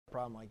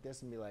problem like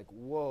this and be like,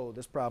 whoa,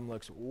 this problem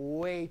looks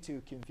way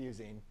too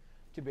confusing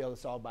to be able to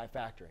solve by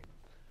factoring.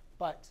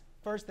 But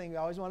first thing we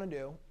always want to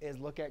do is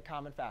look at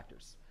common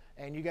factors.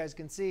 And you guys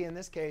can see in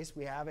this case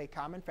we have a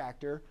common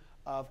factor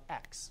of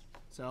x.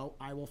 So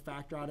I will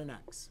factor out an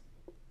x.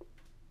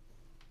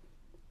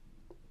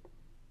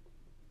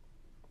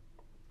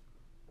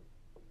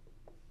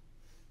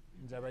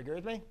 Does everybody agree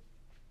with me?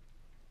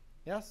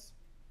 Yes?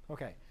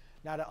 OK.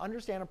 Now to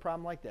understand a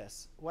problem like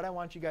this, what I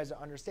want you guys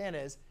to understand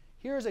is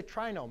here's a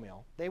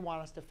trinomial they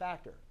want us to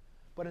factor.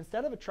 But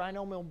instead of a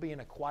trinomial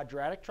being a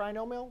quadratic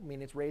trinomial,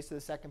 meaning it's raised to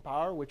the second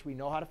power, which we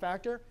know how to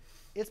factor,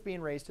 it's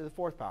being raised to the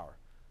fourth power.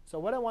 So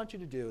what I want you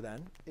to do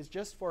then is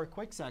just for a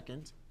quick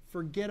second,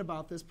 forget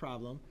about this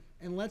problem.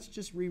 And let's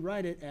just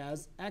rewrite it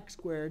as x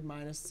squared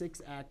minus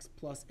 6x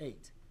plus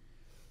 8.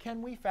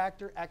 Can we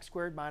factor x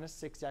squared minus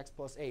 6x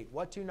plus 8?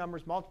 What two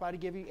numbers multiply to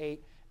give you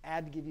 8,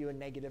 add to give you a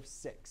negative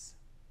 6?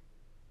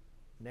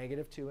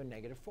 Negative 2 and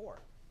negative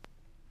 4.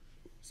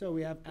 So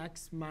we have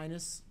x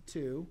minus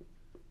 2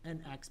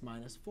 and x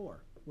minus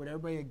 4. Would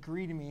everybody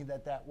agree to me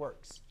that that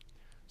works?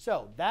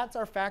 So that's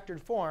our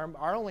factored form.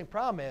 Our only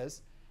problem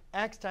is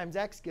x times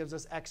x gives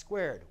us x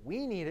squared.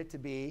 We need it to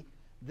be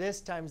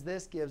this times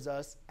this gives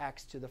us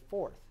x to the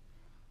fourth.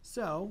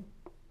 So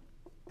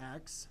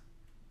x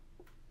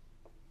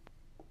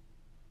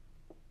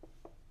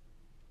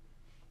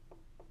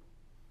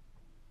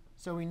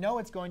so we know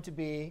it's going to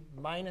be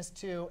minus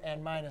 2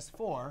 and minus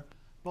 4.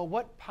 But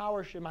what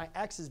power should my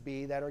x's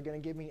be that are going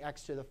to give me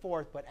x to the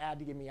fourth but add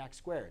to give me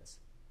x squareds?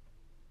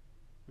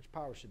 Which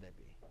power should they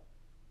be?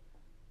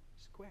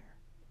 Square.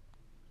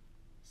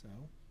 So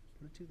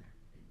put a 2 there.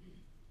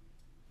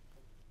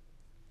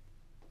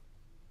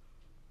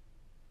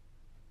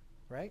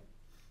 Right?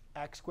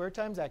 X squared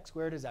times x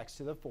squared is x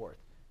to the fourth.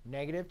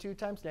 Negative 2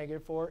 times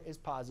negative 4 is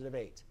positive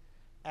 8.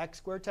 X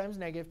squared times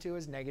negative 2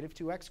 is negative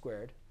 2x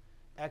squared.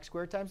 X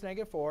squared times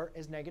negative 4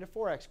 is negative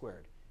 4x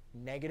squared.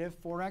 Negative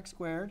 4x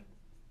squared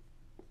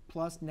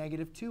plus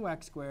negative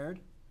 2x squared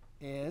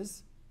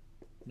is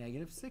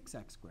negative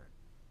 6x squared.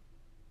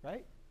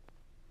 Right?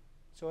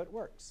 So it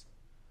works.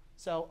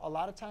 So a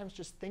lot of times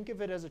just think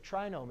of it as a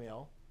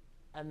trinomial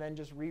and then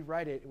just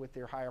rewrite it with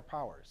your higher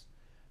powers.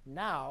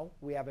 Now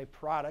we have a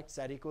product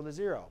set equal to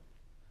 0.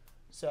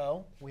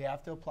 So we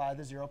have to apply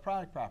the zero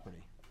product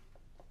property.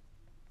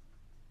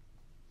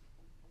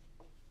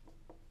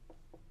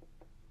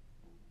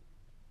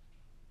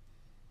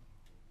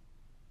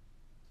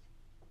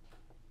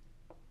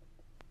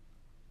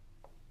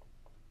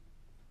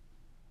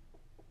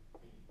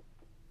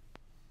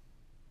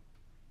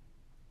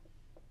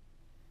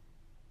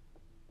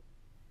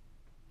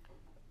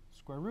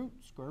 Square root,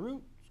 square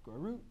root, square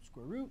root,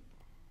 square root.